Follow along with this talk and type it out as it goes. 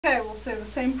Okay, we'll say the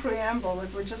same preamble.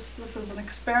 That this is an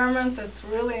experiment that's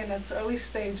really in its early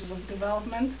stages of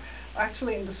development,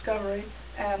 actually in discovery,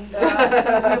 and we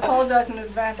apologize in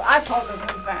advance. I apologize in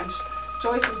advance.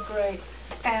 Joyce is great.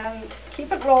 And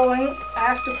keep it rolling. I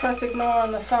have to press ignore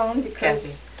on the phone because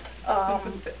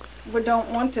we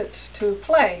don't want it to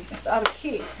play. It's out of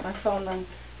key, my phone then.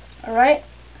 All right?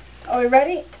 Are we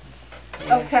ready?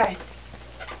 Yeah. Okay.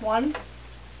 1,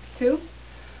 2,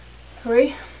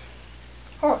 3,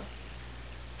 4.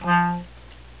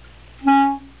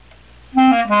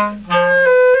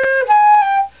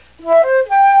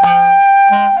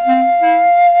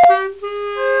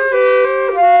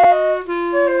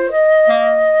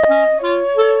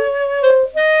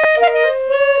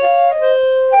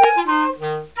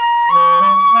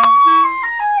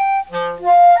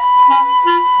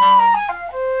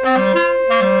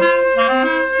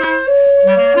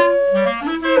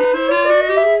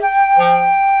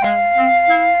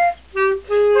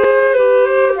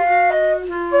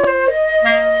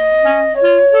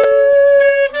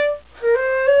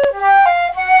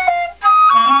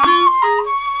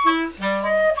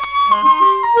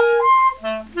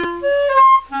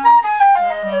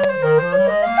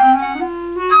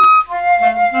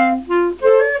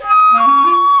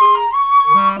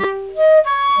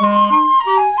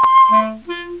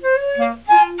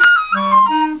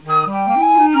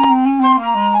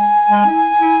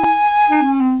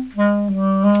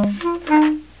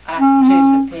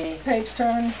 Page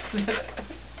turn.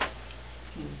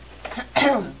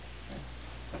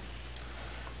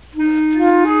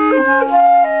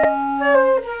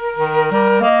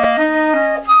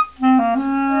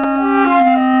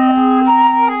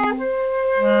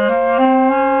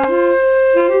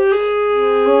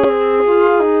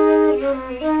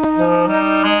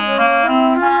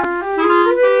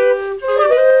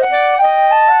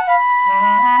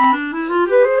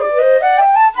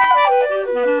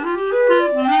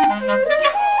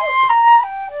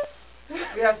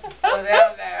 We have to slow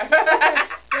down there.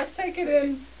 Let's take it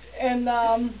in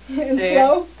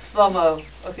slow. Slow-mo.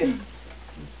 Okay.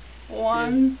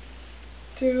 1,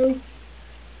 2,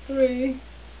 3,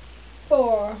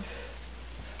 4.